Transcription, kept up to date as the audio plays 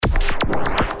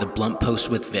The Blunt Post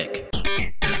with Vic.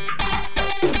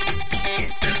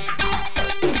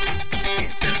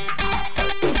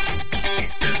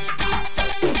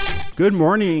 Good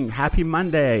morning, happy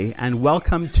Monday, and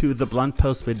welcome to The Blunt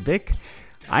Post with Vic.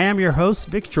 I am your host,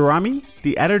 Vic Gerami,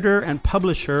 the editor and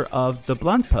publisher of The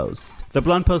Blunt Post. The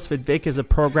Blunt Post with Vic is a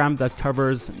program that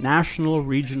covers national,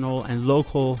 regional, and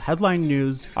local headline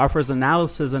news, offers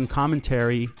analysis and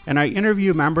commentary, and I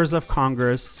interview members of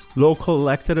Congress, local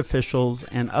elected officials,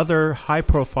 and other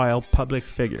high-profile public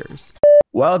figures.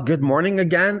 Well, good morning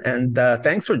again, and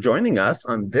thanks for joining us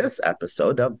on this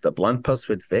episode of The Blunt Post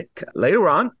with Vic. Later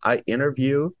on, I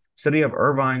interview City of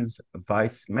Irvine's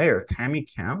Vice Mayor, Tammy,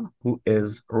 who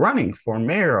is running for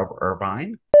mayor of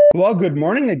Irvine. Well, good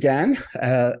morning again,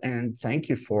 and thank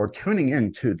you for tuning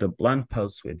in to The Blunt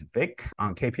Post with Vic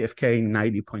on KPFK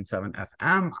 90.7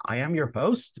 FM. I am your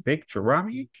host, Vic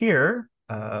Gerami, here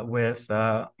with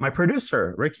my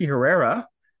producer, Ricky Herrera.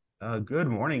 Good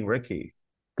morning, Ricky.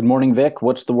 Good morning, Vic.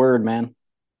 What's the word, man?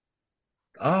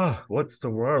 Oh, what's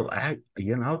the word?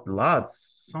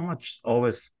 Lots. So much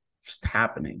always just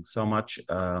happening. So much,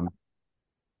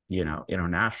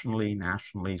 internationally,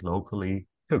 nationally, locally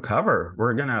to cover.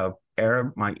 We're going to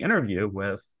air my interview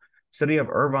with City of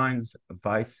Irvine's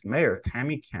Vice Mayor,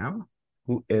 Tammy,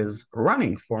 who is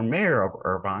running for mayor of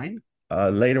Irvine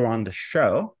later on the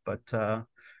show. But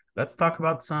let's talk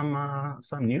about some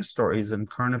news stories and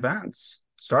current events.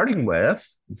 Starting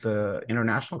with the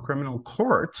International Criminal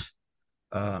Court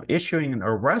issuing an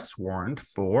arrest warrant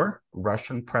for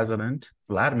Russian President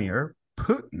Vladimir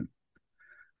Putin,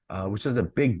 which is a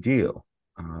big deal.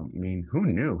 Who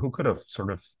knew? Who could have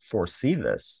sort of foreseen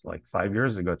this like 5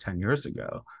 years ago, 10 years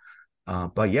ago?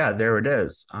 But yeah, there it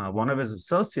is. One of his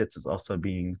associates is also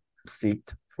being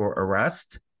sought for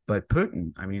arrest. But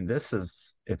Putin,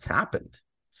 it's happened.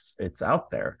 It's out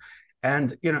there.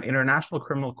 And, International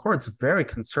Criminal Court's very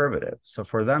conservative. So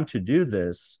for them to do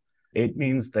this, it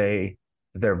means they're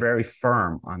very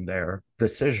firm on their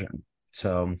decision.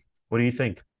 So what do you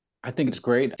think? I think it's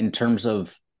great in terms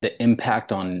of the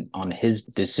impact on his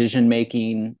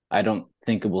decision-making. I don't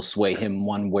think it will sway him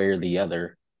one way or the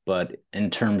other. But in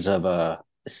terms of a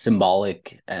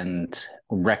symbolic and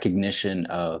recognition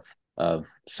of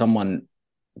someone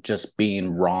just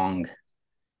being wrong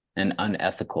and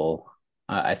unethical,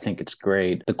 I think it's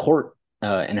great. The court,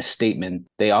 in a statement,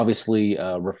 they obviously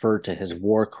refer to his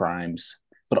war crimes,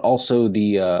 but also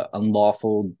the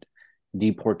unlawful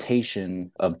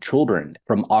deportation of children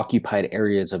from occupied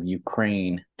areas of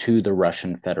Ukraine to the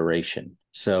Russian Federation.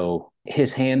 So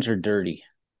his hands are dirty.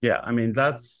 Yeah,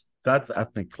 that's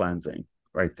ethnic cleansing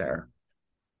right there.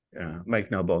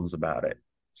 Make no bones about it.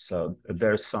 So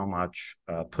there's so much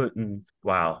Putin.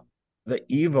 Wow, the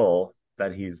evil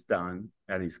that he's done,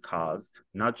 that he's caused,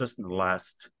 not just in the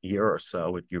last year or so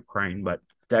with Ukraine, but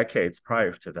decades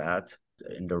prior to that,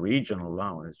 in the region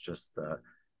alone, is just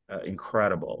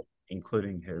incredible,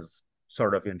 including his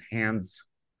sort of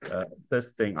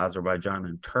assisting Azerbaijan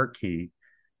and Turkey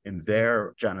in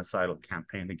their genocidal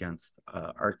campaign against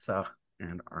Artsakh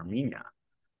and Armenia.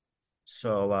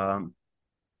 So,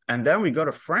 and then we go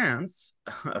to France,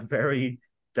 a very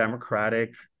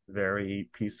democratic, very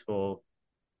peaceful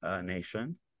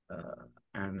nation,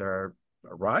 and there are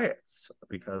riots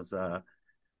because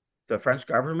the French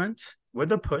government,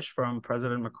 with a push from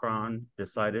President Macron,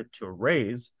 decided to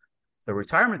raise the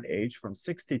retirement age from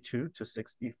 62 to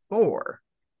 64.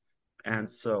 And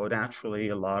so naturally,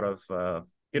 a lot of, a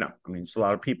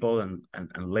lot of people and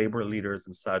labor leaders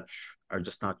and such are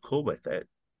just not cool with it.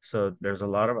 So there's a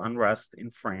lot of unrest in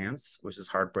France, which is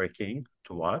heartbreaking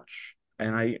to watch.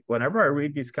 And whenever I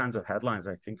read these kinds of headlines,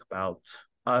 I think about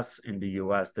us in the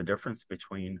US, the difference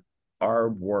between our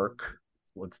work,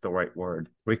 what's the right word,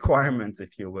 requirements,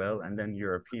 if you will, and then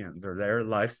Europeans, or their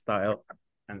lifestyle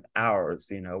and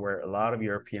ours, where a lot of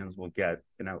Europeans will get,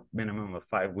 minimum of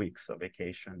 5 weeks of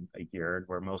vacation a year,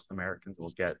 where most Americans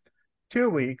will get 2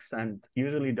 weeks and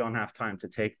usually don't have time to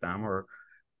take them,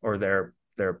 or their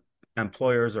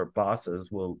employers or bosses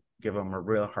will give them a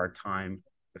real hard time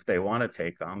if they want to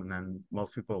take them, and then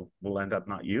most people will end up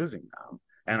not using them.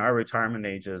 And our retirement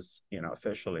age is,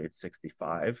 officially it's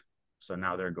 65. So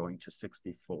now they're going to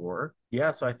 64.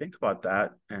 Yeah, so I think about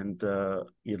that. And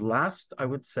it lasts, I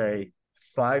would say,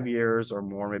 5 years or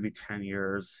more, maybe 10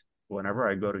 years. Whenever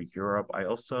I go to Europe, I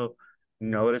also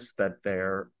notice that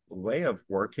their way of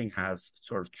working has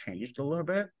sort of changed a little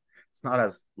bit. It's not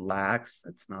as lax.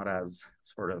 It's not as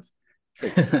sort of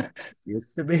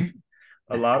used to be.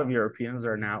 A lot of Europeans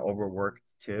are now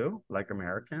overworked too, like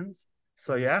Americans.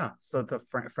 So yeah, so the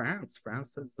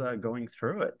France is going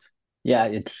through it. Yeah,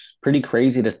 it's pretty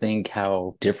crazy to think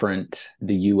how different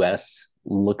the US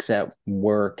looks at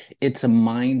work. It's a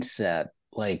mindset.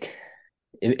 Like,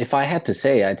 if I had to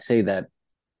say, I'd say that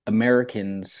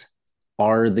Americans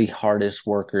are the hardest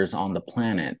workers on the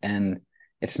planet. And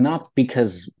it's not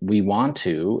because we want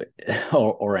to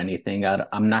or anything.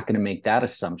 I'm not going to make that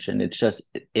assumption. It's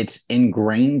just, it's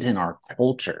ingrained in our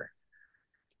culture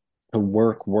to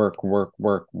work, work, work,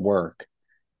 work, work.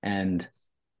 And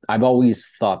I've always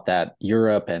thought that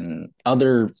Europe and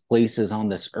other places on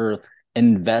this earth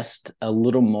invest a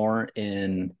little more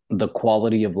in the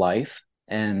quality of life.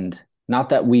 And not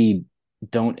that we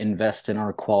don't invest in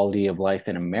our quality of life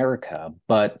in America,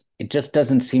 but it just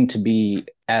doesn't seem to be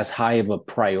as high of a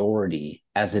priority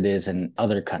as it is in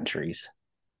other countries.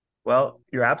 Well,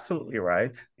 you're absolutely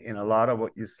right in a lot of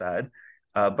what you said,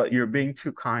 but you're being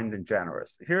too kind and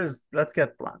generous. Let's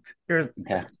get blunt. Here's the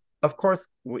thing. Of course,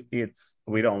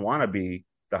 we don't want to be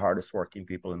the hardest working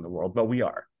people in the world, but we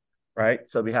are, right?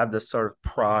 So we have this sort of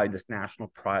pride, this national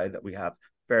pride that we have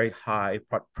very high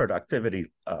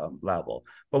productivity level.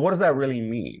 But what does that really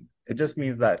mean? It just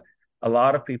means that a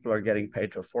lot of people are getting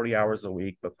paid for 40 hours a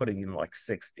week, but putting in like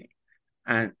 60.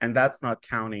 And that's not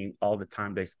counting all the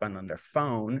time they spend on their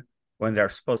phone when they're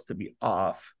supposed to be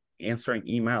off answering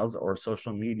emails or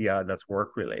social media that's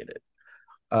work related.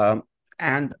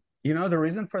 And the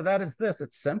reason for that is this.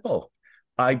 It's simple.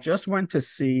 I just went to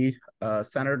see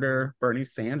Senator Bernie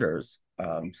Sanders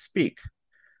speak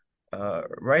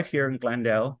right here in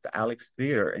Glendale, the Alex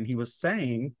Theater. And he was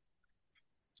saying,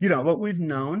 what we've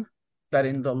known that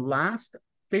in the last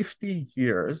 50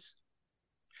 years,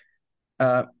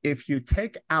 if you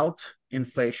take out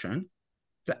inflation,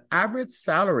 the average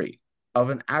salary of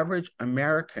an average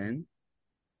American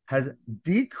has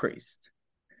decreased.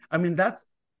 I mean, that's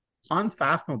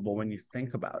unfathomable when you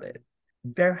think about it.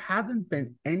 There hasn't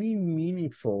been any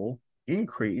meaningful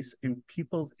increase in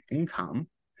people's income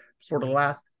for the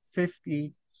last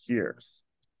 50 years.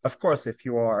 Of course, if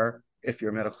you're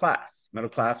middle class,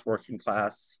 working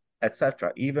class,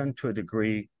 etc., even to a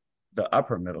degree, the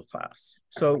upper middle class.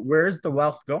 So where's the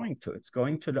wealth going to? It's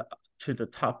going to the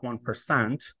top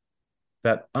 1%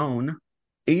 that own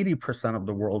 80% of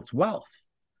the world's wealth.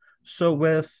 So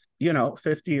with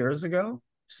 50 years ago,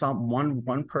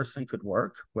 one person could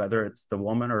work, whether it's the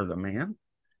woman or the man,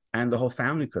 and the whole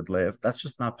family could live. That's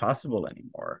just not possible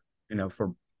anymore,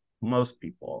 for most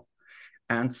people.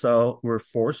 And so we're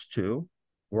forced to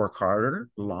work harder,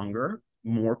 longer.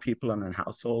 More people in a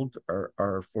household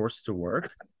are forced to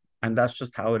work. And that's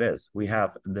just how it is. We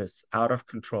have this out of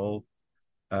control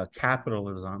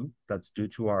capitalism that's due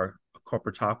to our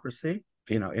corporatocracy.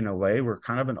 In a way, we're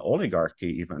kind of an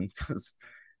oligarchy even, because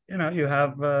you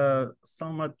have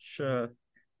so much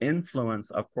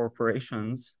influence of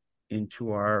corporations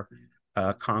into our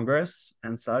Congress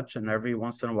and such. And every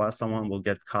once in a while, someone will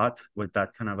get caught with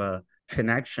that kind of a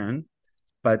connection.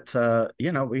 But,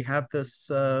 we have this,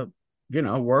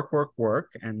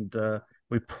 work. And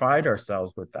we pride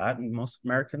ourselves with that. And most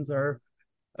Americans are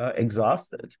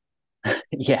exhausted.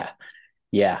 Yeah.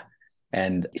 Yeah.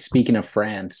 And speaking of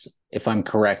France, if I'm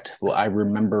correct, well, I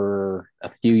remember a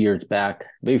few years back,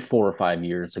 maybe 4 or 5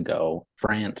 years ago,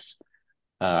 France,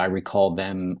 I recall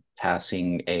them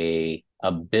passing a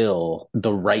bill,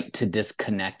 the right to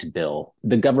disconnect bill.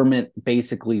 The government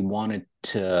basically wanted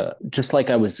to, just like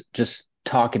I was just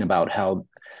talking about, how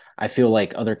I feel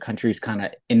like other countries kind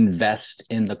of invest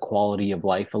in the quality of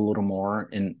life a little more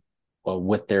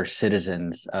with their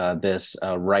citizens. This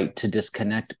right to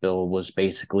disconnect bill was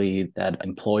basically that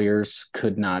employers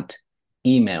could not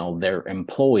email their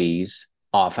employees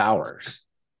off hours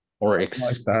or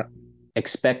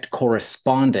expect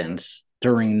correspondence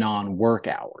during non-work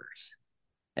hours.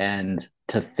 And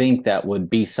to think that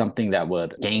would be something that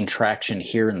would gain traction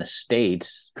here in the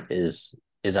States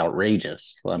is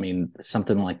outrageous. I mean,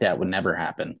 something like that would never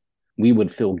happen. We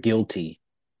would feel guilty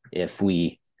if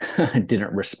we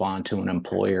didn't respond to an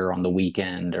employer on the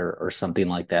weekend or something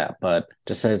like that. But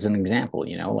just as an example,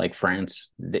 like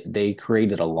France, they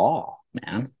created a law,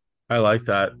 man. I like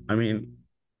that. I mean,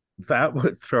 that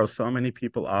would throw so many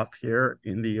people off here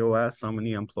in the US, so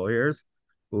many employers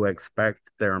who expect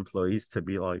their employees to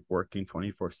be like working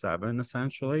 24/7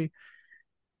 essentially.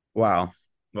 Wow.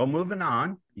 Well, moving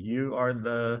on, you are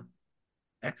the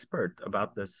expert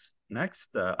about this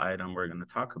next item we're going to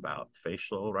talk about,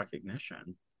 facial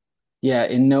recognition. Yeah,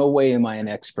 in no way am I an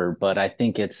expert, but I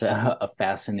think it's a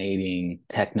fascinating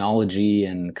technology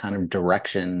and kind of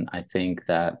direction. I think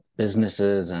that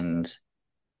businesses and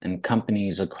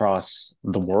companies across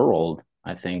the world,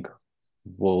 I think,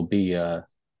 will be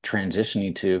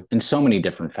transitioning to in so many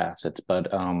different facets. But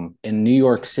in New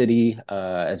York City,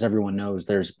 as everyone knows,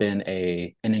 there's been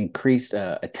an increased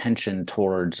attention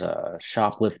towards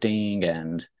shoplifting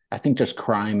and I think just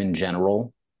crime in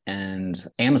general. And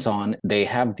Amazon, they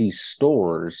have these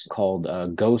stores called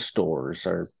ghost stores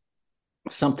or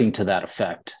something to that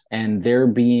effect. And they're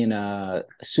being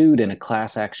sued in a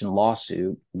class action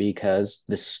lawsuit because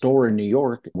the store in New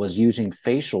York was using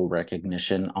facial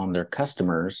recognition on their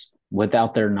customers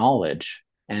without their knowledge.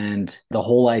 And the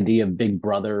whole idea of Big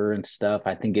Brother and stuff,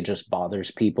 I think it just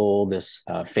bothers people, this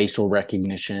facial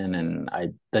recognition and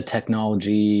the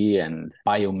technology and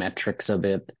biometrics of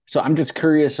it. So I'm just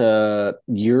curious,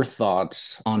 your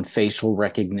thoughts on facial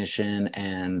recognition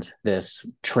and this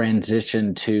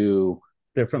transition to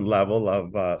different level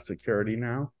of security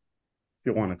now, if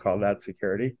you want to call that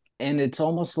security. And it's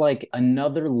almost like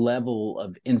another level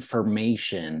of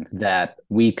information that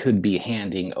we could be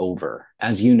handing over.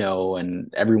 As you know,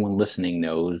 and everyone listening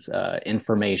knows,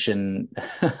 information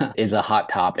is a hot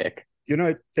topic. You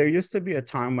know, there used to be a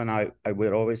time when I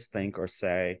would always think or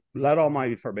say, let all my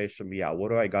information be out. What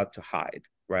do I got to hide,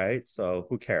 right? So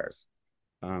who cares?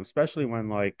 Especially when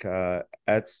like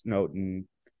Ed Snowden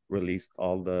released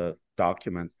all the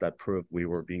documents that proved we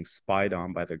were being spied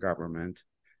on by the government.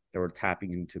 They were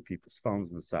tapping into people's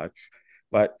phones and such.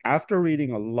 But after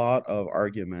reading a lot of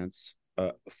arguments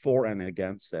for and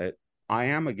against it, I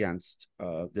am against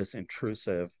this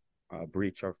intrusive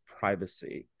breach of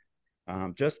privacy.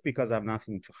 Just because I have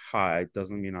nothing to hide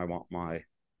doesn't mean I want my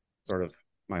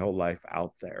whole life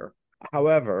out there.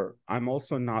 However, I'm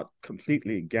also not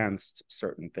completely against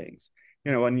certain things.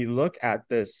 You know, when you look at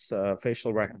this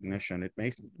facial recognition, it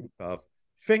makes me think of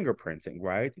fingerprinting,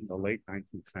 right? In the late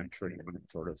 19th century, when it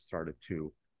sort of started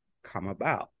to come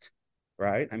about,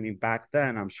 right? I mean, back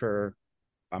then, I'm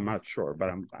not sure, but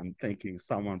I'm thinking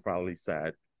someone probably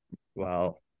said,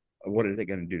 well, what are they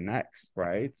going to do next,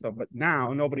 right? So, but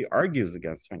now nobody argues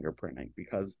against fingerprinting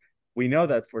because we know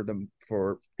that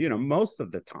for most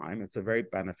of the time, it's a very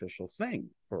beneficial thing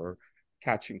for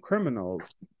catching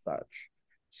criminals and such.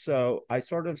 So I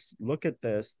sort of look at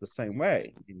this the same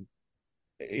way.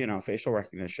 You know, facial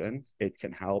recognition, it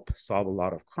can help solve a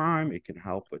lot of crime. It can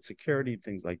help with security,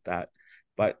 things like that.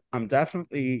 But I'm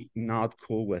definitely not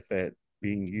cool with it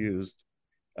being used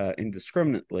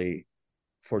indiscriminately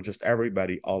for just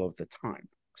everybody all of the time.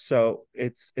 So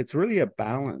it's really a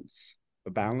balance,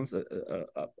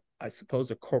 I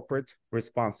suppose, a corporate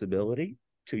responsibility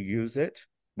to use it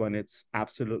when it's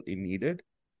absolutely needed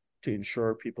to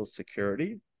ensure people's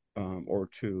security or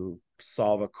to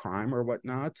solve a crime or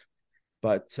whatnot.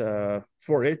 But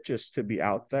for it just to be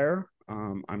out there,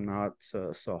 I'm not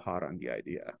so hot on the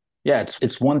idea. Yeah,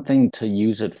 it's one thing to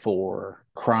use it for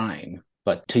crime,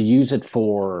 but to use it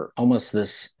for almost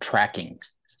this tracking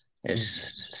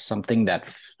is something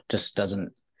that just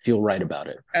doesn't feel right about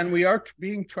it. And we are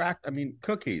being tracked. I mean,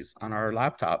 cookies on our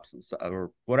laptops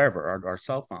or whatever, our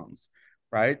cell phones,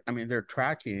 right? I mean, they're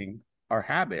tracking our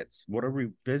habits. What are we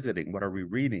visiting? What are we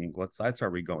reading? What sites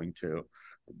are we going to?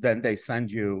 Then they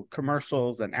send you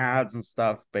commercials and ads and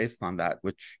stuff based on that,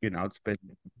 which, you know, it's been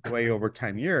way over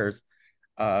 10 years.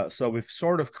 So we've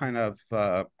sort of kind of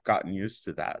gotten used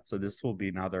to that. So this will be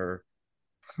another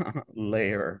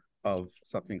layer of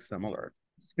something similar.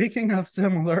 Speaking of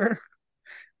similar,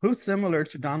 who's similar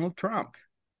to Donald Trump?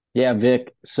 Yeah,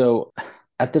 Vic. So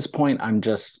at this point, I'm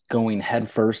just going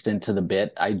headfirst into the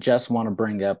bit. I just want to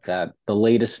bring up that the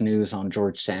latest news on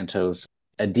George Santos,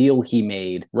 a deal he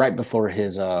made right before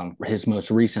his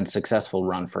most recent successful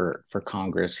run for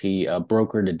Congress. He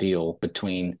brokered a deal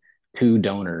between two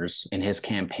donors in his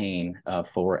campaign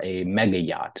for a mega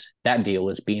yacht. That deal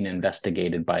is being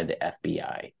investigated by the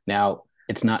FBI. Now,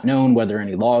 it's not known whether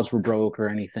any laws were broke or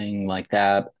anything like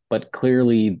that, but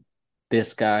clearly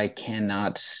this guy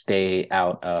cannot stay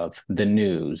out of the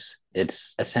news.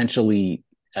 It's essentially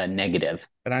a negative.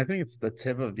 And I think it's the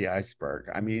tip of the iceberg.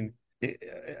 I mean,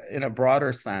 in a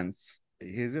broader sense,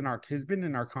 he's been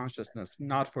in our consciousness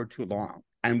not for too long,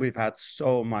 and we've had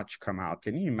so much come out.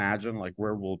 Can you imagine like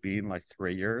where we'll be in like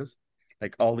 3 years,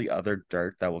 like all the other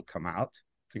dirt that will come out?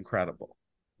 It's incredible.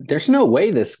 There's no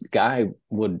way this guy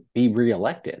would be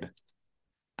reelected.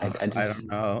 I don't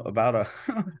know about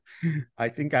I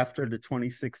think after the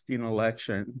 2016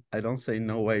 election, I don't say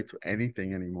no way to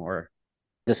anything anymore.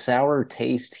 The sour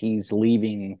taste he's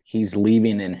leaving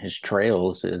in his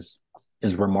trails is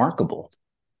remarkable.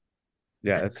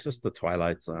 Yeah, it's just the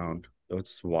Twilight Zone.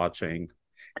 It's watching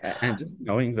and just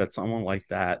knowing that someone like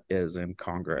that is in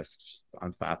Congress, just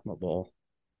unfathomable.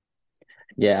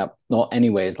 Yeah. Well,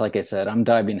 anyways, like I said, I'm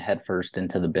diving headfirst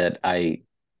into the bit.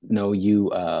 No,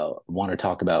 you want to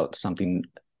talk about something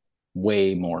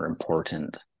way more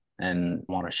important and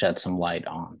want to shed some light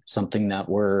on something that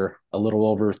we're a little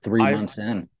over 3 months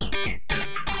in.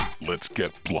 Let's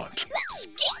get blunt.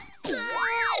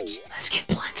 Let's get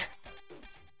blunt.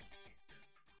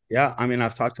 Yeah, I mean,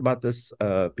 I've talked about this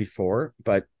before,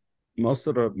 but most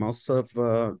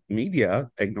of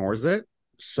media ignores it.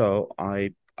 So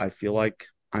I feel like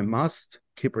I must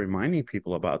keep reminding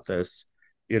people about this.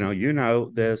 You know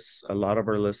this. A lot of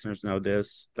our listeners know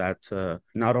this. That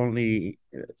not only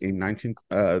in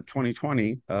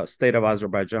 2020, state of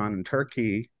Azerbaijan and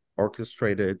Turkey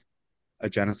orchestrated a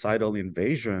genocidal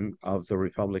invasion of the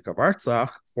Republic of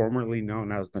Artsakh, formerly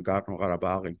known as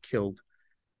Nagorno-Karabakh, and killed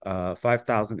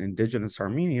 5,000 indigenous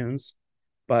Armenians.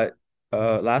 But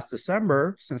last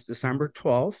December, since December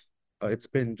 12th, it's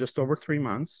been just over 3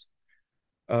 months,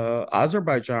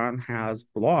 Azerbaijan has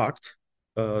blocked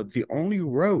the only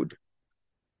road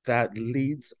that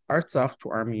leads Artsakh to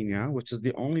Armenia, which is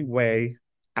the only way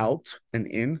out and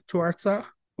in to Artsakh,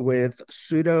 with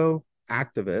pseudo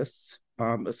activists.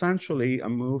 Essentially, a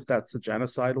move that's a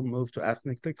genocidal move to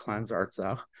ethnically cleanse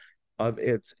Artsakh of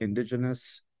its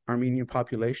indigenous Armenian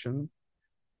population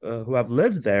who have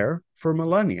lived there for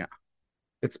millennia.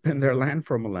 It's been their land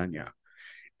for millennia.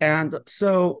 And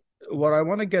so what I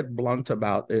want to get blunt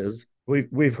about is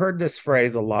we've heard this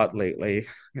phrase a lot lately,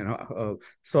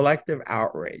 selective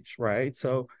outrage, right?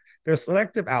 So there's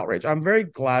selective outrage. I'm very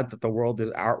glad that the world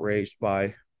is outraged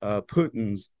by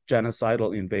Putin's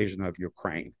genocidal invasion of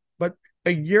Ukraine. But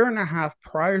a year and a half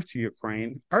prior to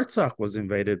Ukraine, Artsakh was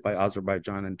invaded by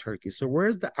Azerbaijan and Turkey. So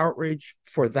where's the outrage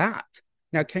for that?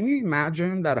 Now, can you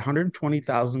imagine that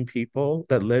 120,000 people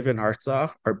that live in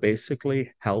Artsakh are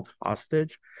basically held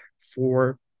hostage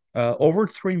for over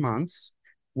 3 months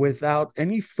without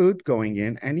any food going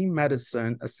in, any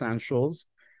medicine, essentials?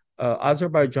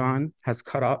 Azerbaijan has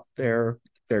cut off their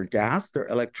gas, their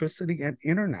electricity, and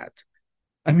internet.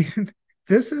 I mean,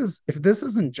 if this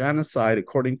isn't genocide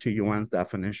according to UN's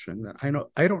definition,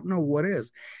 I don't know what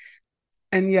is.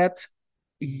 And yet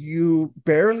you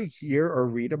barely hear or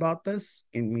read about this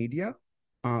in media.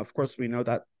 Of course, we know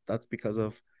that that's because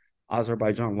of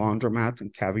Azerbaijan laundromats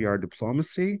and caviar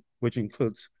diplomacy, which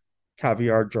includes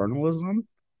caviar journalism,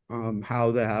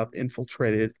 how they have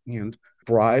infiltrated and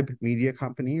bribed media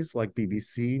companies like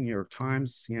BBC, New York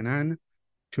Times, CNN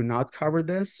to not cover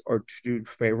this or to do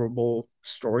favorable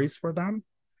stories for them.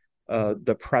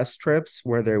 The press trips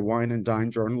where they wine and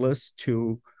dine journalists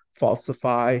to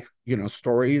falsify,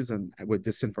 stories and with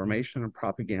disinformation and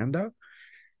propaganda.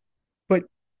 But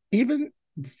even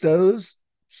those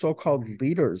so-called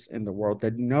leaders in the world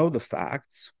that know the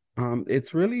facts,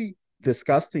 it's really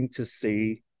disgusting to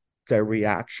see their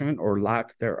reaction or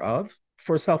lack thereof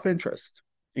for self-interest,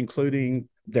 including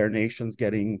their nations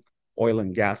getting oil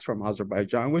and gas from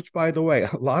Azerbaijan, which, by the way,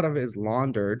 a lot of it is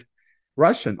laundered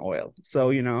Russian oil.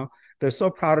 So, they're so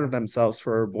proud of themselves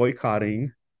for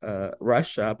boycotting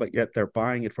Russia, but yet they're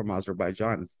buying it from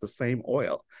Azerbaijan. It's the same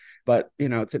oil. But,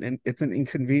 it's an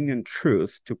inconvenient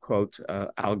truth, to quote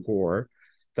Al Gore,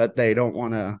 that they don't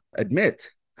want to admit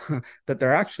that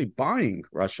they're actually buying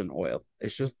Russian oil.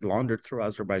 It's just laundered through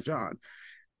Azerbaijan.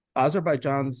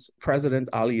 Azerbaijan's President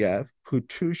Aliyev, who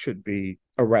too should be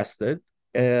arrested,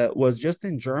 was just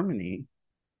in Germany,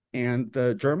 and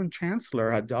the German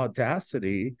chancellor had the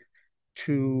audacity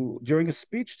during a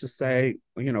speech, to say,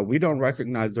 we don't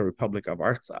recognize the Republic of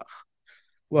Artsakh.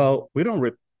 Well, we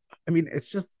don't. It's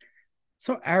just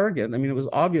so arrogant. It was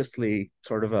obviously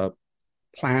sort of a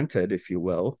planted, if you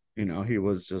will. He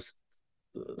was just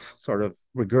sort of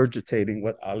regurgitating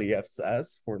what Aliyev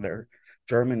says for their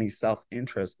Germany's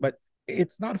self-interest. But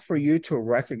it's not for you to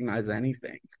recognize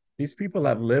anything. These people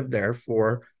have lived there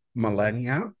for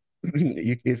millennia.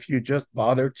 If you just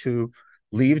bother to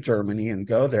leave Germany and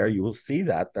go there, you will see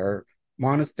that there are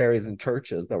monasteries and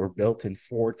churches that were built in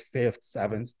 4th, 5th,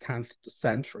 7th, 10th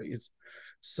centuries.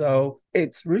 So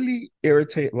it's really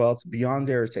irritating. Well, it's beyond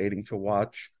irritating to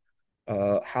watch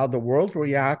how the world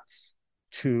reacts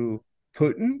to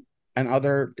Putin and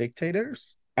other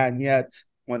dictators. And yet,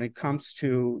 when it comes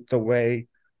to the way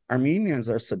Armenians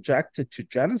are subjected to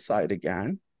genocide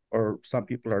again, or some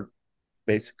people are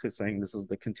basically saying this is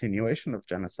the continuation of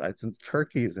genocide since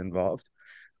Turkey is involved,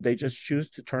 they just choose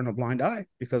to turn a blind eye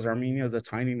because Armenia is a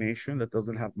tiny nation that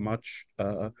doesn't have much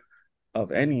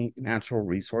of any natural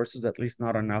resources, at least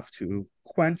not enough to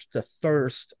quench the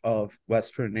thirst of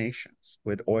Western nations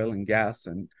with oil and gas,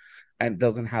 and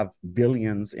doesn't have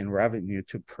billions in revenue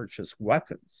to purchase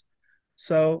weapons.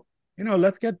 So,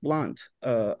 let's get blunt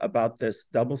about this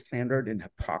double standard and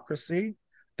hypocrisy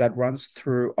that runs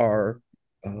through our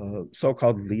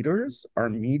so-called leaders, our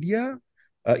media,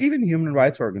 even human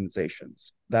rights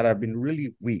organizations that have been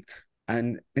really weak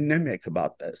and anemic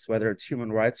about this, whether it's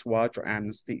Human Rights Watch or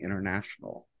Amnesty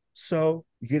International. So,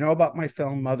 you know about my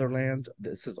film, Motherland.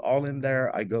 This is all in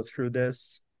there. I go through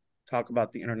this, talk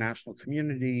about the international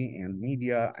community and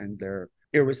media and their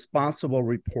irresponsible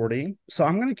reporting. So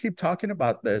I'm going to keep talking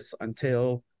about this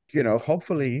until,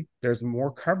 hopefully there's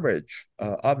more coverage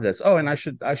of this. Oh, and I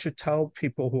should tell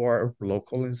people who are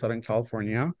local in Southern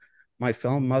California, my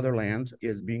film Motherland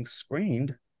is being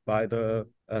screened by the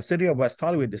city of West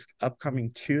Hollywood this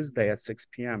upcoming Tuesday at 6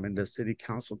 p.m. in the city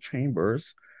council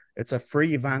chambers. It's a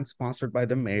free event sponsored by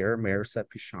the Mayor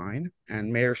Seppi Shine,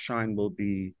 and Mayor Shine will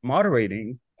be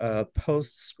moderating a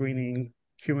post-screening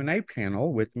Q&A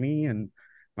panel with me and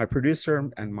my producer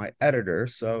and my editor.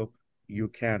 So you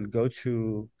can go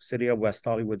to City of West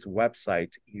Hollywood's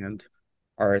website and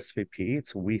RSVP.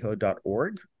 It's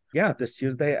weho.org. Yeah, this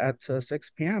Tuesday at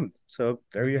 6 p.m. So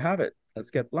there you have it.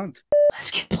 Let's get blunt.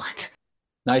 Let's get blunt.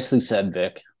 Nicely said,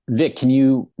 Vic. Vic, can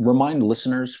you remind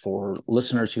listeners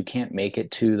who can't make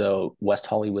it to the West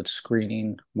Hollywood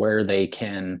screening where they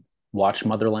can watch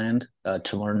Motherland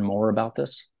to learn more about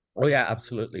this? Oh, yeah,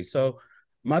 absolutely. So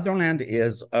Motherland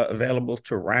is available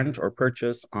to rent or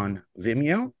purchase on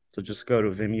Vimeo. So just go to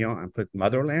Vimeo and put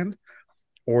Motherland,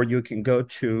 or you can go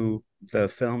to the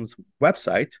film's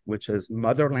website, which is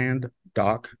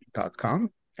motherlanddoc.com.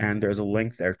 And there's a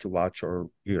link there to watch or,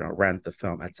 rent the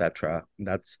film, etc.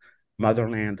 That's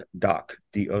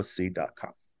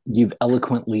motherlanddoc.com. You've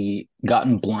eloquently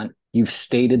gotten blunt. You've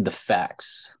stated the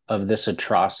facts of this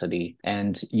atrocity,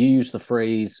 and you use the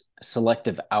phrase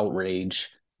selective outrage.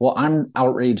 Well, I'm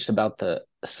outraged about the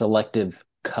selective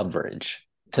coverage.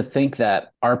 To think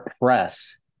that our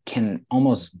press can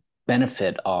almost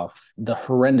benefit off the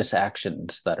horrendous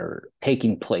actions that are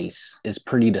taking place is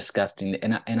pretty disgusting.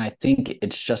 And I think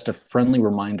it's just a friendly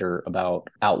reminder about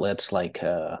outlets like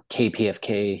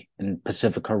KPFK and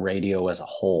Pacifica Radio as a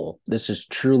whole. This is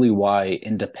truly why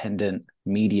independent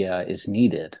media is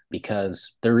needed,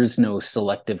 because there is no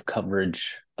selective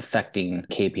coverage affecting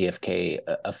KPFK,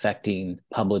 affecting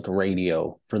public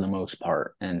radio for the most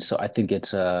part. And so I think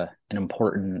it's an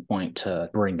important point to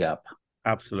bring up.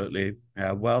 Absolutely.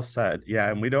 Yeah, well said. Yeah,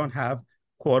 and we don't have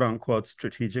quote unquote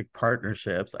strategic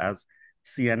partnerships as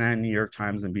CNN, New York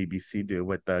Times, and BBC do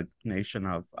with the nation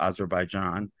of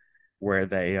Azerbaijan, where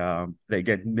they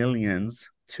get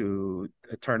millions to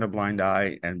turn a blind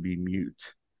eye and be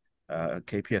mute.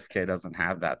 KPFK doesn't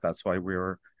have that. That's why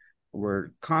we're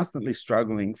constantly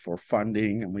struggling for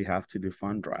funding, and we have to do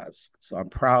fund drives. So I'm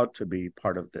proud to be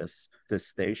part of this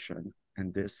station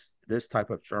and this type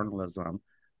of journalism.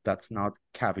 That's not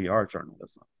caviar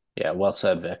journalism. Yeah, well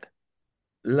said, Vic.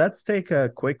 Let's take a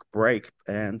quick break.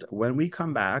 And when we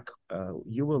come back,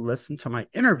 you will listen to my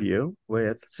interview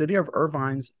with City of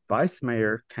Irvine's Vice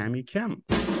Mayor, Tammy Kim.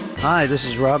 Hi, this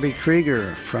is Robbie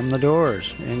Krieger from The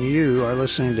Doors, and you are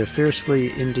listening to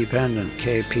Fiercely Independent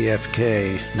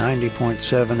KPFK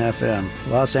 90.7 FM,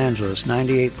 Los Angeles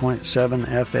 98.7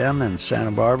 FM in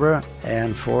Santa Barbara,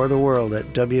 and for the world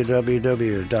at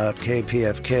www.kpfk.org.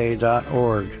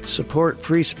 Support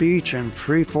free speech and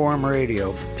free-form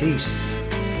radio. Peace.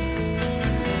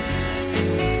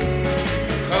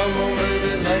 Come on,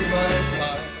 baby, light my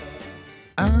fire.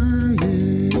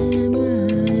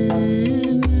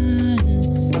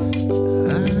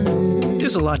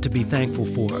 There's a lot to be thankful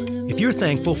for. If you're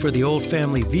thankful for the old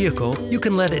family vehicle, you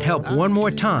can let it help one more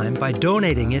time by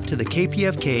donating it to the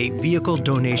KPFK Vehicle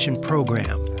Donation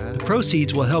Program. The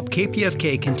proceeds will help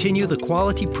KPFK continue the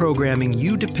quality programming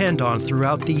you depend on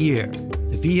throughout the year.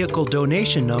 The vehicle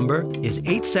donation number is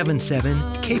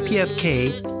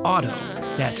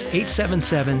 877-KPFK-AUTO. That's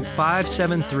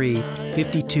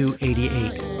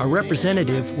 877-573-5288. Our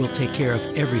representative will take care of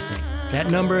everything. That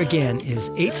number again is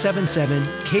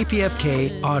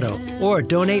 877-KPFK-AUTO, or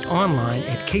donate online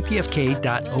at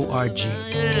kpfk.org.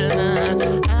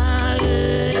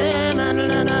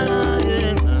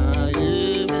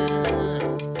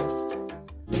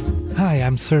 Hi,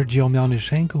 I'm Sergio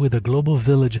Melnichenko with the Global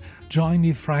Village. Join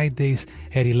me Fridays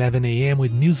at 11 a.m.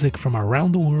 with music from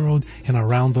around the world and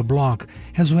around the block,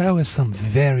 as well as some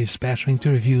very special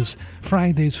interviews.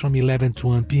 Fridays from 11 to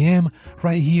 1 p.m.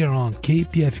 right here on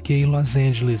KPFK Los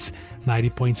Angeles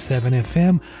 90.7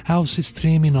 FM, also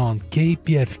streaming on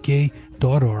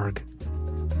kpfk.org.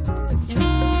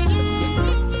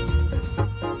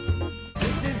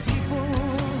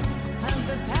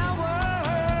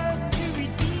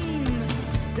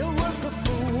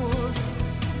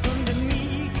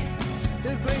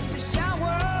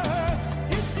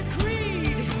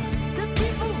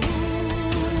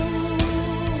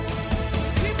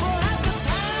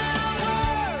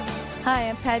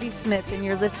 Patti Smith, and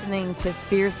you're listening to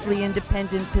Fiercely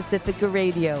Independent Pacifica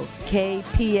Radio,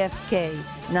 KPFK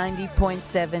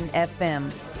 90.7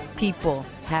 FM. People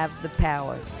have the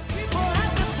power.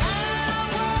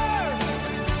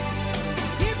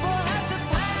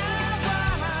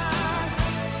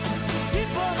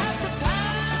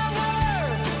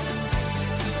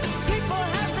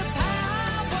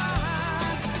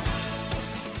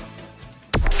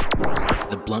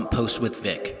 The Blunt Post with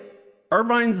Vic.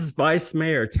 Irvine's Vice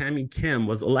Mayor Tammy Kim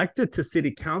was elected to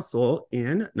City Council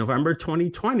in November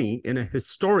 2020 in a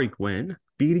historic win,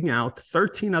 beating out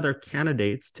 13 other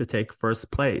candidates to take first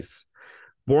place.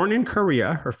 Born in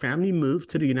Korea, her family moved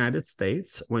to the United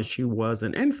States when she was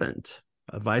an infant.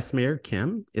 Vice Mayor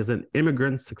Kim is an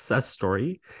immigrant success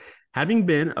story, having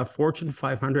been a Fortune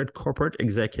 500 corporate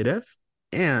executive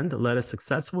and led a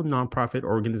successful nonprofit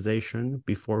organization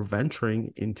before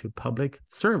venturing into public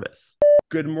service.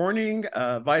 Good morning,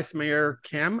 Vice Mayor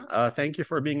Kim. Thank you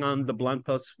for being on the Blunt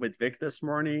Post with Vic this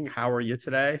morning. How are you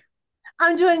today?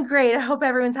 I'm doing great. I hope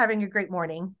everyone's having a great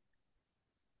morning.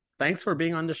 Thanks for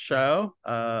being on the show.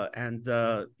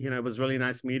 It was really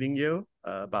nice meeting you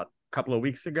about a couple of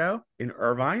weeks ago in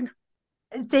Irvine.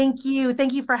 Thank you.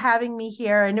 Thank you for having me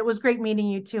here. And it was great meeting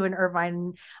you too in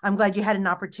Irvine. I'm glad you had an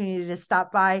opportunity to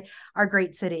stop by our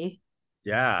great city.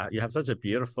 Yeah, you have such a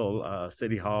beautiful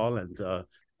city hall and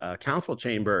council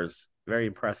chambers. Very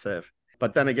impressive.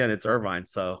 But then again, it's Irvine,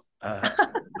 so I'm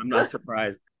not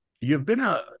surprised. You've been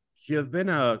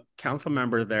a council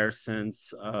member there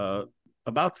since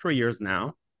about 3 years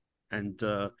now, and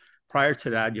prior to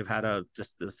that, you've had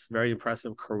just this very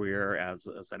impressive career as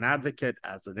an advocate,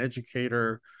 as an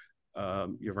educator.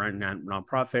 You've run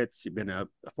nonprofits. You've been a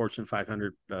Fortune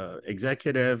 500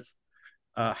 executive.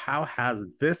 How has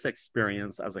this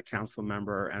experience as a council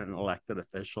member and an elected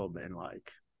official been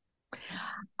like?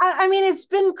 I mean, it's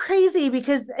been crazy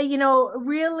because,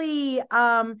 really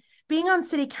being on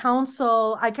city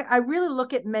council, I really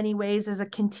look at many ways as a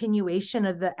continuation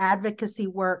of the advocacy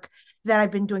work that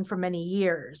I've been doing for many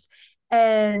years.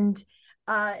 And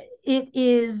it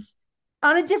is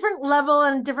on a different level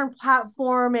and a different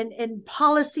platform and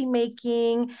policy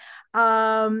making,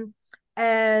 and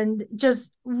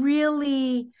just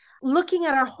really looking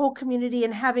at our whole community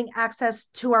and having access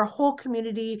to our whole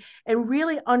community and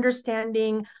really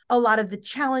understanding a lot of the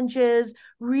challenges,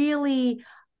 really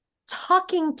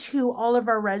talking to all of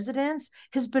our residents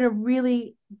has been a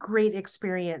really great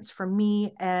experience for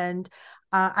me. And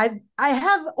I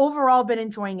have overall been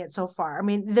enjoying it so far. I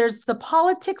mean, there's the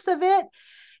politics of it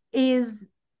is,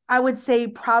 I would say,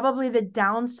 probably the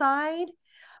downside,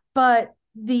 but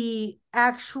the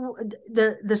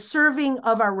serving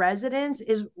of our residents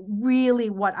is really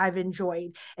what I've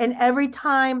enjoyed. And every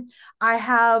time I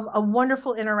have a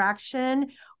wonderful interaction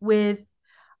with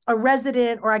a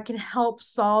resident or I can help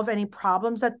solve any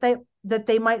problems that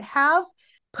they might have,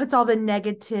 puts all the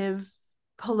negative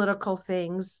political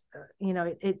things,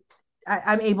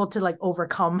 I'm able to like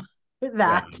overcome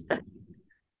that.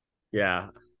 Yeah,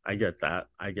 I get that.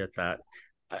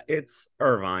 It's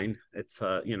Irvine. It's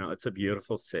a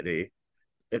beautiful city.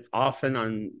 It's often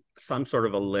on some sort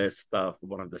of a list of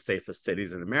one of the safest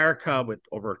cities in America with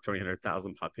over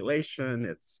 300,000 population.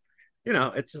 It's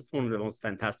just one of the most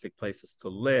fantastic places to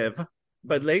live.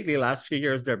 But lately, last few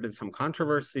years, there have been some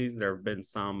controversies. There have been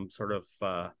some sort of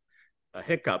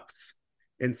hiccups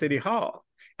in City Hall.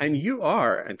 And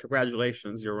and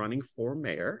congratulations, you're running for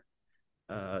mayor.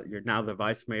 You're now the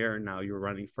vice mayor, and now you're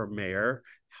running for mayor.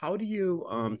 How do you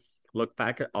look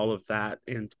back at all of that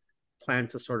and plan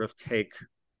to sort of take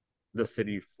the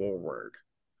city forward?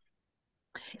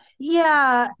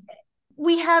 Yeah,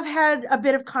 we have had a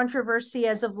bit of controversy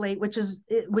as of late, which is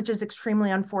extremely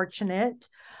unfortunate.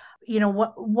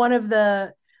 One of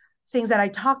the things that I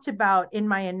talked about in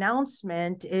my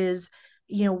announcement is,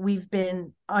 we've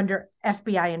been under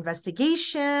FBI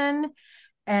investigation.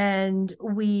 And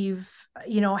we've,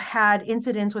 had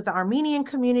incidents with the Armenian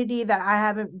community that I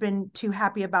haven't been too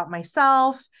happy about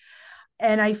myself.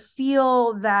 And I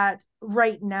feel that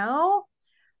right now,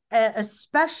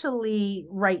 especially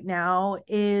right now,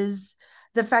 is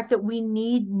the fact that we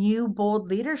need new, bold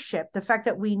leadership, the fact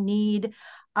that we need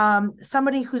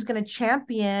somebody who's going to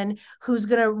champion, who's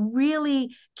going to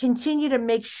really continue to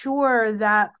make sure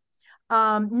that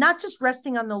not just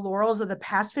resting on the laurels of the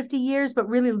past 50 years, but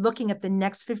really looking at the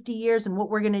next 50 years and what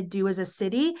we're going to do as a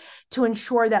city to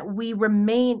ensure that we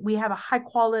have a high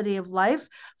quality of life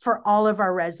for all of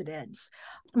our residents,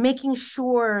 making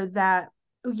sure that,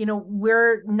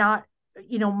 we're not,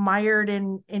 mired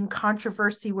in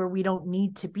controversy where we don't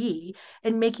need to be,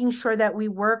 and making sure that we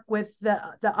work with the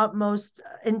utmost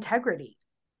integrity.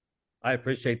 I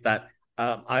appreciate that.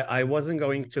 I wasn't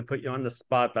going to put you on the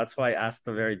spot. That's why I asked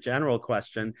a very general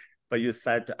question. But you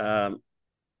said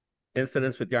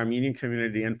incidents with the Armenian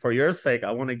community. And for your sake,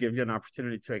 I want to give you an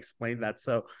opportunity to explain that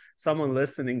so someone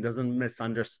listening doesn't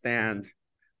misunderstand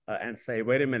and say,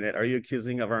 wait a minute, are you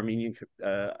accusing the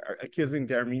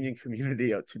Armenian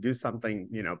community to do something,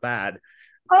 bad?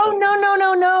 Oh, so,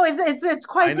 no. It's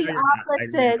quite the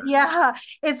opposite. Yeah,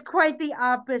 it's quite the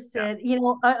opposite. Yeah.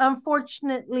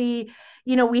 Unfortunately,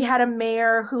 we had a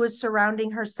mayor who was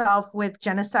surrounding herself with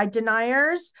genocide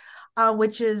deniers,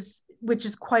 which is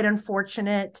quite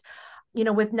unfortunate,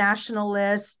 with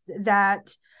nationalists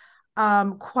that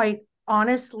quite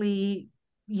honestly,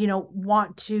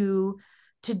 want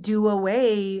to do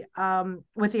away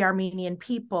with the Armenian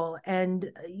people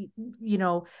and,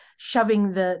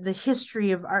 shoving the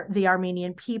history of the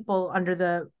Armenian people under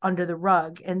the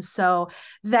rug. And so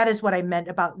that is what I meant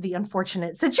about the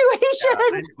unfortunate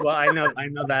situation. I know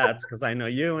that because I know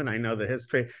you and I know the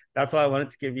history. That's why I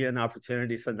wanted to give you an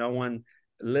opportunity so no one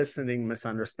listening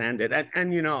misunderstand it.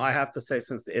 And I have to say,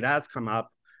 since it has come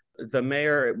up, the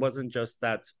mayor, it wasn't just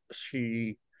that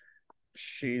she's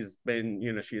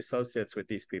been, she associates with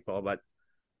these people, but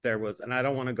there was, and I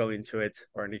don't want to go into it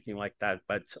or anything like that,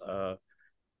 but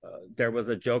there was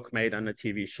a joke made on a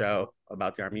TV show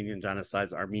about the Armenian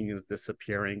genocides, Armenians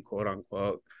disappearing, quote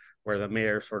unquote, where the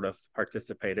mayor sort of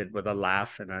participated with a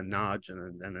laugh and a nod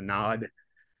and a nod,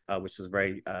 which was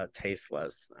very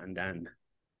tasteless, and then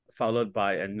followed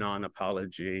by a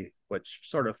non-apology, which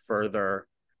sort of further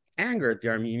angered the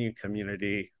Armenian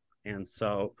community. And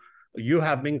so you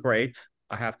have been great.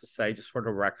 I have to say, just for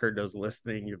the record, those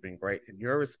listening, you've been great in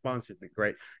your response. You've been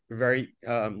great. You're very,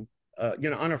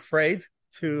 unafraid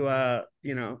to,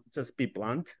 just be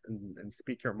blunt and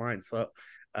speak your mind. So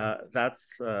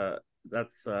that's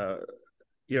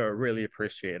really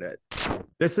appreciate it.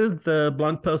 This is the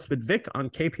Blunt Post with Vic on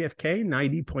KPFK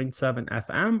 90.7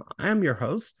 FM. I am your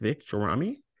host, Vic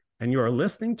Jarami, and you are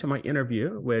listening to my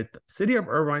interview with City of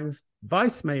Irvine's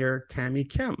Vice Mayor, Tammy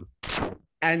Kim.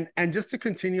 And just to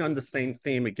continue on the same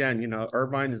theme, again,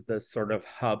 Irvine is this sort of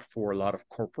hub for a lot of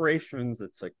corporations.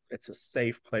 It's a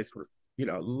safe place where,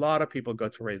 a lot of people go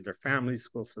to raise their families,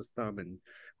 school system and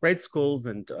great schools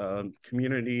and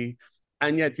community.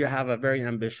 And yet you have a very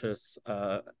ambitious,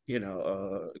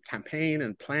 campaign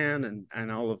and plan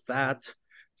and all of that,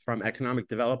 from economic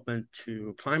development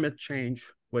to climate change,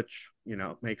 which,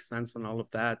 makes sense and all of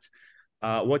that.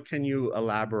 What can you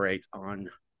elaborate on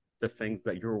the things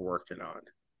that you're working on?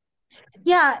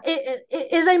 Yeah,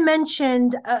 as I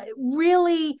mentioned,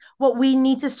 really what we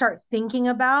need to start thinking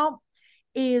about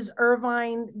is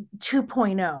Irvine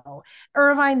 2.0,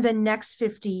 Irvine the next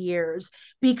 50 years,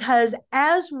 because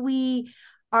as we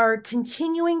are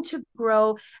continuing to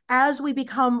grow, as we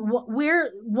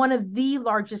we're one of the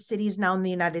largest cities now in the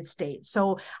United States.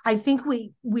 So I think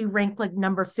we rank like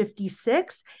number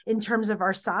 56 in terms of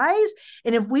our size.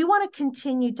 And if we want to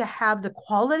continue to have the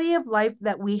quality of life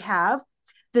that we have,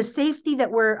 the safety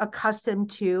that we're accustomed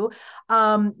to,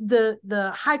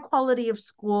 the high quality of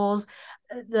schools,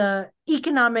 the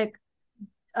economic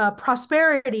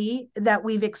prosperity that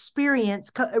we've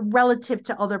experienced relative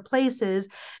to other places,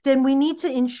 then we need to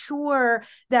ensure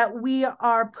that we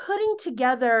are putting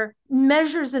together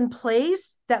measures in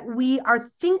place, that we are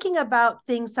thinking about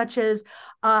things such as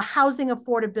housing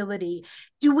affordability.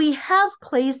 Do we have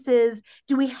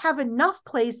enough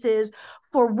places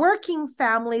for working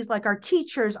families like our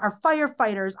teachers, our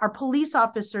firefighters, our police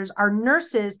officers, our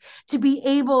nurses to be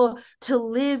able to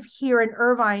live here in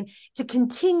Irvine, to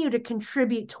continue to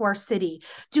contribute to our city?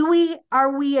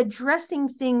 Are we addressing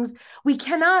things? We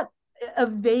cannot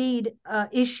evade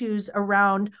issues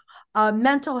around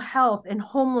mental health and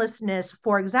homelessness,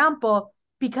 for example,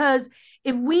 because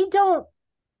if we don't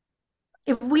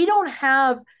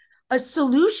have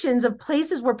solutions of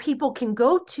places where people can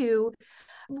go to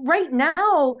right now,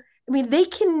 I mean,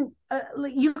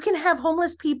 you can have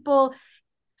homeless people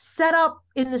set up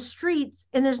in the streets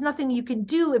and there's nothing you can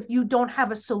do if you don't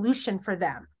have a solution for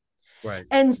them. Right.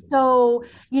 And so,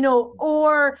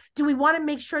 or do we want to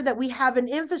make sure that we have an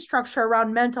infrastructure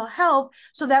around mental health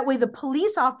so that way the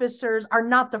police officers are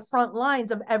not the front lines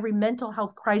of every mental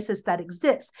health crisis that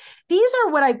exists? These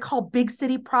are what I call big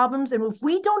city problems. And if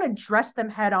we don't address them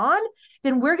head on,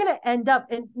 then we're going to end up,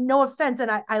 and no offense,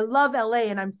 and I love LA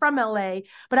and I'm from LA,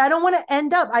 but I don't want to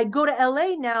end up, I go to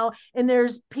LA now and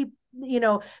there's people,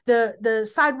 the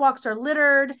sidewalks are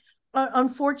littered,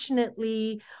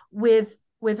 unfortunately, with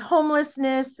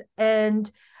homelessness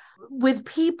and with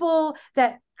people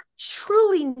that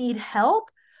truly need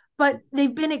help, but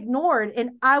they've been ignored.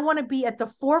 And I want to be at the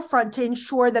forefront to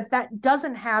ensure that that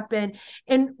doesn't happen.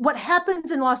 And what happens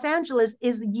in Los Angeles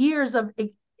is years of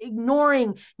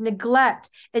ignoring, neglect,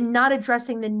 and not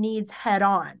addressing the needs head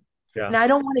on. Yeah. And I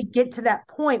don't want to get to that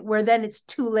point where then it's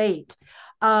too late.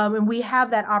 And we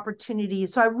have that opportunity.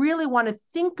 So I really want to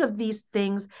think of these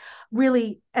things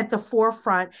really at the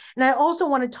forefront. And I also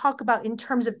want to talk about, in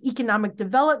terms of economic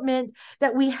development,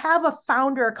 that we have a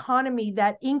founder economy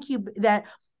that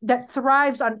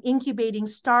thrives on incubating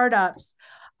startups,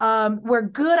 where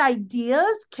good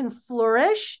ideas can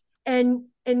flourish and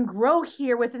grow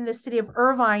here within the city of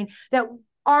Irvine, that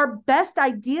our best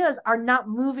ideas are not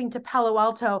moving to Palo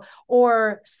Alto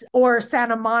or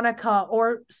Santa Monica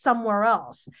or somewhere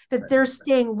else, that they're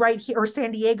staying right here, or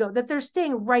San Diego, that they're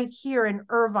staying right here in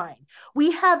Irvine.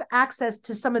 We have access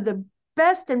to some of the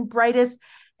best and brightest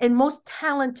and most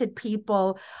talented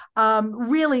people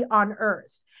really on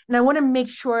earth. And I want to make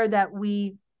sure that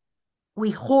we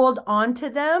hold on to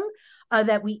them,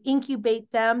 that we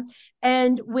incubate them.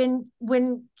 And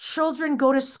when children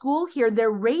go to school here,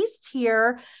 they're raised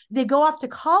here, they go off to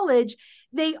college,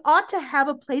 they ought to have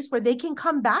a place where they can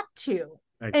come back to.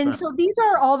 Exactly. And so these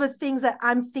are all the things that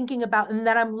I'm thinking about and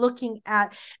that I'm looking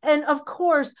at. And of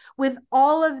course, with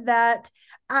all of that,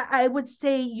 I would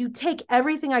say you take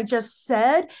everything I just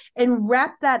said and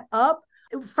wrap that up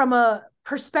from a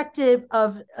perspective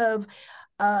of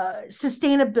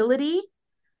sustainability,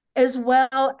 as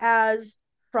well as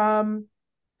from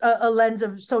a lens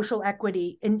of social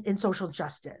equity and social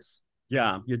justice.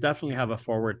 Yeah, you definitely have a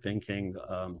forward-thinking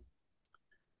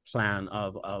plan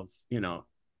of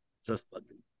just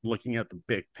looking at the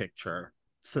big picture,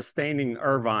 sustaining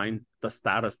Irvine, the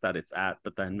status that it's at,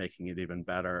 but then making it even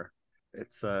better.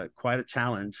 It's quite a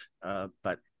challenge,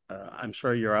 but I'm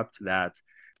sure you're up to that.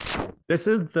 This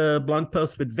is the Blunt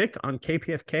Post with Vic on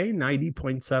KPFK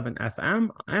 90.7 FM.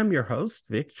 I am your host,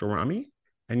 Vic Gerami,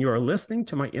 and you are listening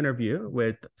to my interview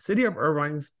with City of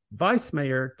Irvine's Vice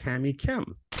Mayor, Tammy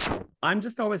Kim. I'm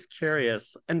just always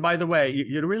curious. And by the way,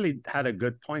 you really had a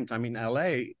good point. I mean,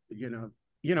 LA,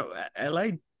 LA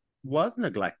was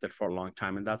neglected for a long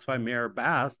time. And that's why Mayor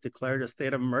Bass declared a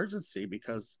state of emergency,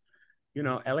 because,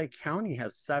 LA County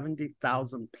has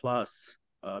 70,000 plus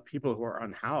people who are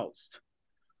unhoused.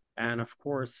 And of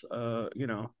course,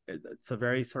 it's a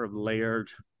very sort of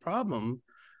layered problem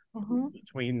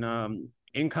between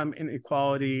income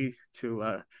inequality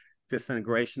to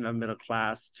disintegration of middle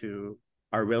class, to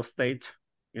our real estate,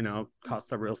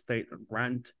 cost of real estate,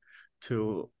 rent,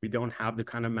 to we don't have the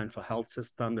kind of mental health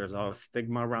system. There's a lot of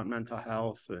stigma around mental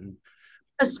health, and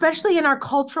especially in our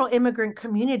cultural immigrant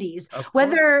communities,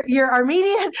 whether you're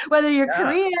Armenian, whether you're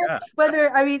Korean,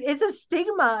 it's a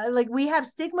stigma. Like, we have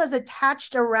stigmas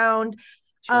attached around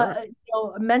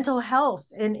mental health,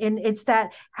 and it's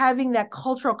that having that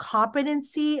cultural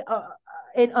competency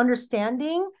and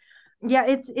understanding. Yeah,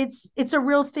 it's a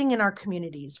real thing in our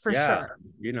communities, for sure.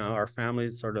 Our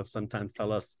families sort of sometimes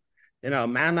tell us,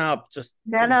 man up, just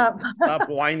man up, stop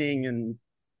whining, and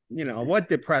what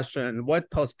depression, what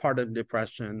postpartum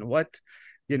depression, what,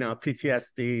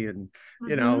 PTSD. And,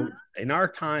 in our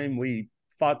time, we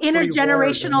fought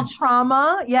intergenerational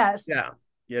trauma. Yes.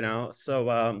 Yeah.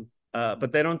 So,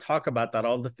 but they don't talk about that,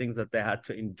 all the things that they had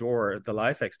to endure. The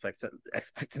life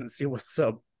expectancy was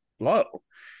so low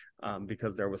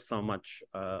because there was so much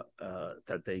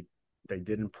that they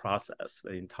didn't process,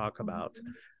 they didn't talk about.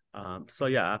 So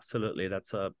yeah, absolutely.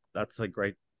 That's a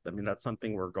great, that's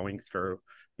something we're going through.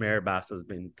 Mayor Bass has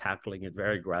been tackling it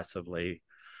very aggressively,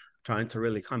 trying to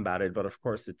really combat it. But of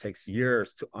course, it takes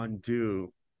years to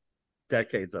undo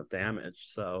decades of damage.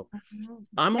 So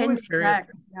I'm always curious.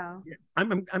 Yeah.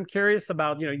 I'm curious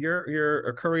about, you're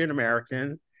a Korean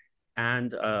American,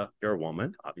 and you're a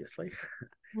woman, obviously.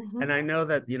 And I know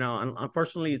that,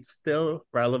 unfortunately, it's still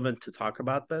relevant to talk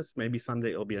about this. Maybe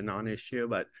someday it'll be a non-issue,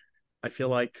 but I feel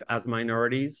like as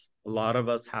minorities, a lot of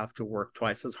us have to work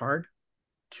twice as hard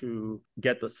to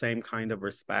get the same kind of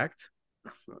respect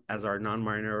as our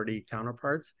non-minority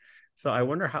counterparts. So I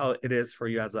wonder how it is for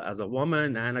you as a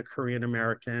woman and a Korean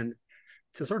American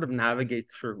to sort of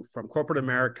navigate through from corporate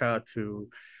America to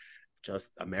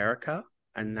just America,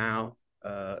 and now,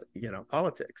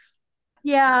 politics.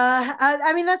 Yeah,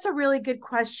 that's a really good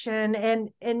question. And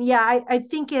yeah, I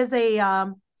think as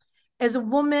a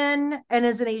woman, and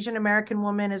as an Asian American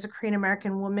woman, as a Korean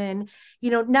American woman,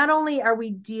 not only are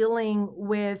we dealing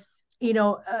with,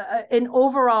 an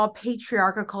overall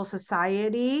patriarchal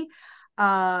society,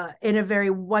 in a very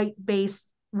white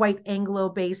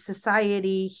Anglo-based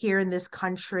society here in this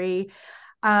country,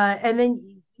 and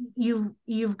then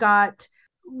you've got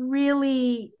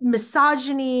really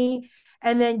misogyny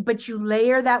but you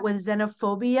layer that with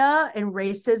xenophobia and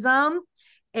racism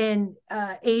and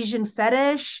Asian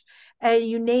fetish, and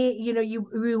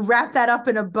you wrap that up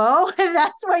in a bow, and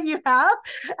that's what you have,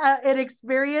 an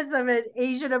experience of an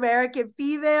Asian American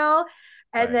female,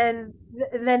 and then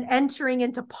entering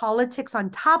into politics on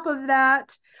top of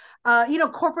that.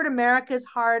 Corporate America is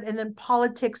hard, and then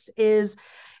politics is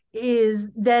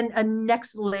then a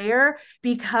next layer,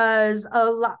 because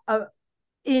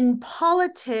in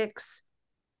politics,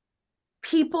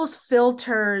 people's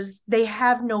filters, they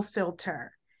have no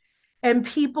filter. And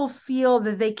people feel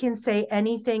that they can say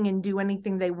anything and do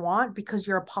anything they want because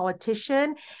you're a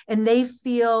politician, and they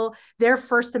feel their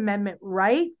First Amendment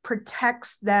right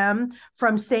protects them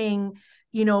from saying,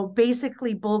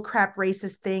 basically bullcrap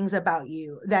racist things about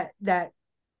you. That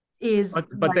is,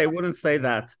 but they wouldn't say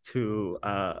that to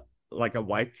like a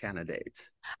white candidate.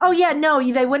 Oh yeah, no,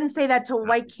 they wouldn't say that to a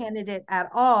white candidate at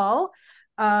all.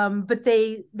 But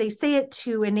they say it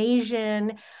to an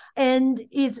Asian, and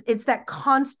it's that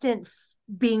constant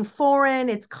being foreign.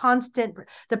 It's constant,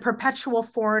 the perpetual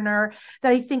foreigner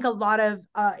that I think a lot of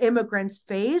immigrants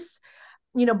face.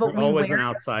 But you're always an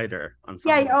outsider on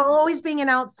some level. Always being an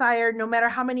outsider, no matter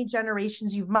how many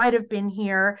generations you might have been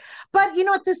here. But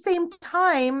at the same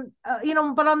time,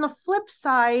 but on the flip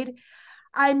side,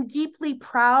 I'm deeply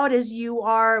proud, as you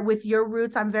are with your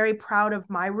roots. I'm very proud of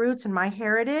my roots and my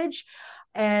heritage.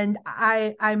 And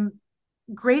I'm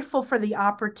grateful for the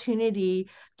opportunity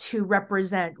to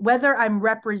represent, whether I'm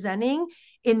representing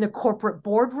in the corporate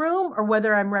boardroom or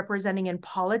whether I'm representing in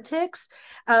politics,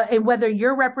 and whether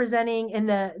you're representing in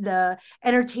the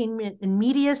entertainment and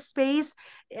media space.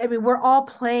 I mean, we're all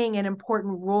playing an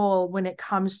important role when it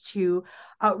comes to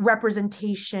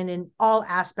representation in all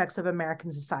aspects of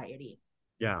American society.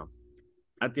 Yeah.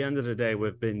 At the end of the day,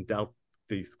 we've been dealt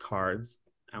these cards,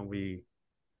 and we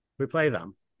play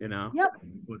them, Yep.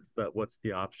 What's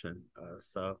the option?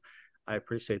 So I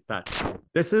appreciate that.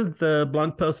 This is the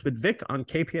Blunt Post with Vic on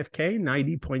KPFK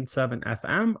 90.7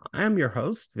 FM. I am your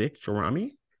host, Vic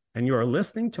Gerami, and you are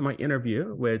listening to my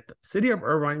interview with City of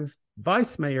Irvine's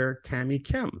Vice Mayor, Tammy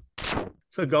Kim.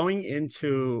 So going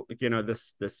into,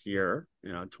 this year,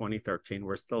 2013,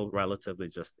 we're still relatively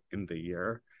just in the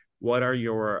year. What are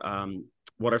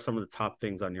some of the top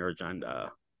things on your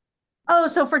agenda? Oh,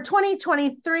 so for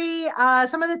 2023,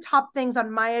 some of the top things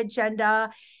on my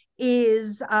agenda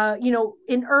is,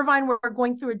 in Irvine, we're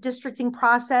going through a districting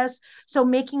process. So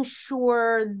making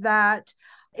sure that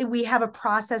we have a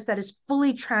process that is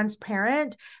fully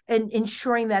transparent and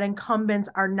ensuring that incumbents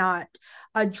are not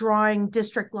drawing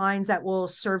district lines that will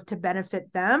serve to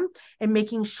benefit them, and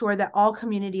making sure that all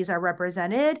communities are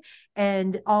represented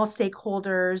and all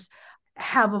stakeholders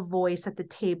have a voice at the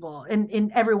table,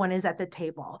 and everyone is at the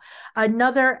table.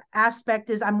 Another aspect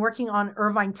is I'm working on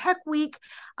Irvine Tech Week,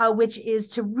 which is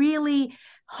to really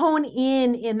hone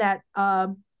in that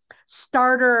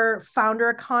starter founder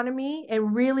economy.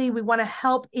 And really, we want to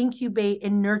help incubate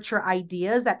and nurture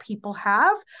ideas that people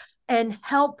have, and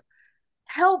help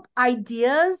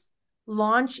ideas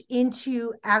launch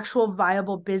into actual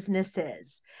viable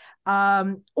businesses.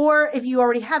 Or if you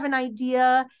already have an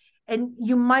idea, and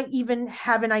you might even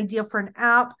have an idea for an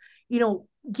app,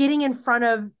 getting in front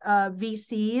of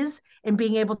VCs and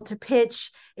being able to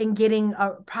pitch and getting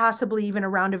possibly even a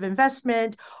round of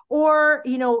investment, or,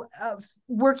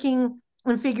 working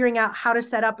and figuring out how to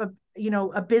set up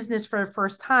a business for the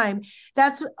first time.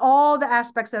 That's all the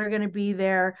aspects that are going to be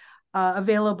there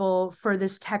available for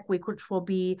this tech week, which will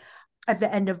be at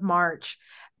the end of March.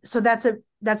 So that's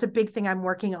a big thing I'm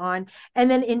working on. And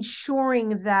then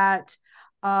ensuring that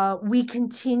we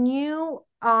continue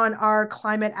on our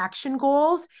climate action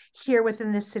goals here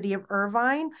within the city of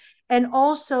Irvine, and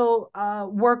also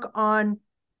work on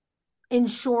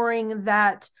ensuring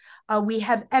that we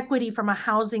have equity from a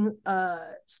housing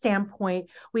standpoint.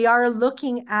 We are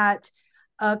looking at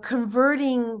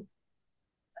converting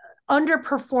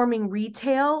underperforming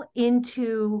retail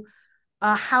into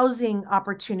housing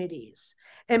opportunities,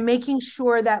 and making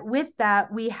sure that with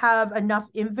that we have enough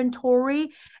inventory,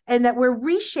 and that we're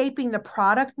reshaping the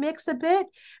product mix a bit,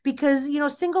 because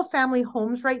single family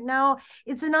homes right now,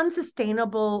 it's an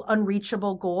unsustainable,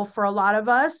 unreachable goal for a lot of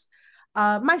us,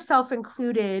 myself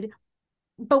included.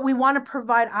 But we want to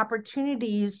provide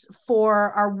opportunities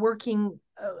for our working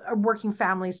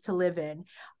families to live in,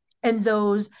 and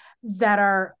those that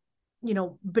are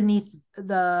beneath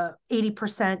the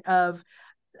 80% of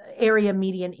area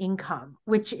median income,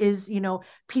 which is,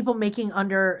 people making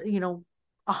under,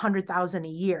 100,000 a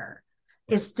year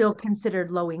is still considered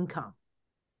low income.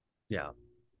 Yeah.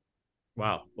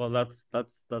 Wow. Well, that's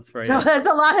very. So that's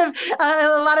a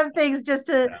lot of things just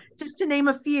to name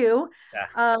a few.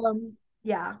 Yeah.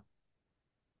 Yeah.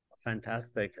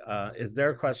 Fantastic. Is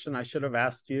there a question I should have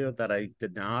asked you that I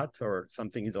did not, or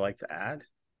something you'd like to add?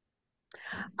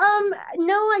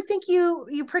 No, I think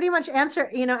you pretty much asked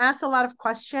a lot of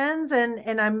questions,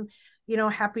 and I'm,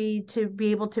 happy to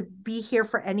be able to be here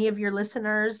for any of your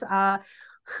listeners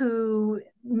who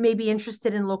may be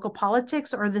interested in local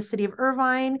politics or the city of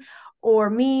Irvine or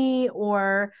me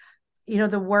or,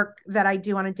 the work that I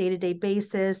do on a day-to-day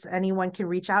basis. Anyone can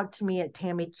reach out to me at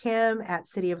Tammy Kim at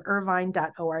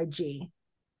cityofirvine.org.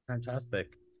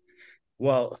 Fantastic.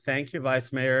 Well, thank you,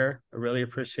 Vice Mayor. I really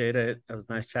appreciate it. It was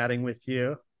nice chatting with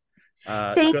you.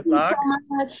 Thank you so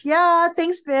much. Yeah,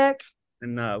 thanks, Vic.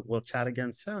 And we'll chat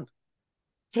again soon.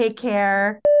 Take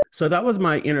care. So that was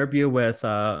my interview with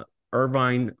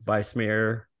Irvine Vice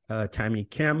Mayor Tammy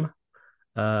Kim.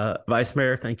 Vice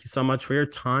Mayor, thank you so much for your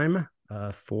time,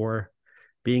 for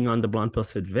being on the Blunt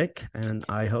Post with Vic, and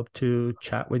I hope to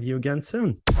chat with you again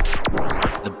soon.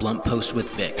 The Blunt Post with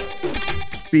Vic.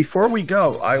 Before we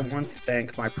go, I want to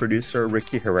thank my producer,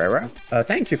 Ricky Herrera.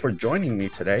 Thank you for joining me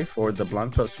today for the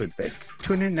Blunt Post with Vic.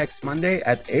 Tune in next Monday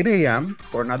at 8 a.m.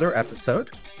 for another episode.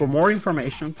 For more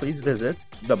information, please visit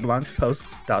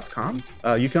thebluntpost.com.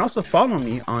 You can also follow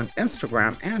me on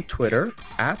Instagram and Twitter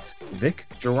at Vic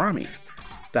Gerami.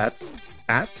 That's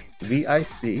at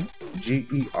VIC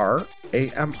GERAMI.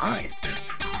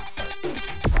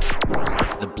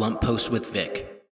 The Blunt Post with Vic.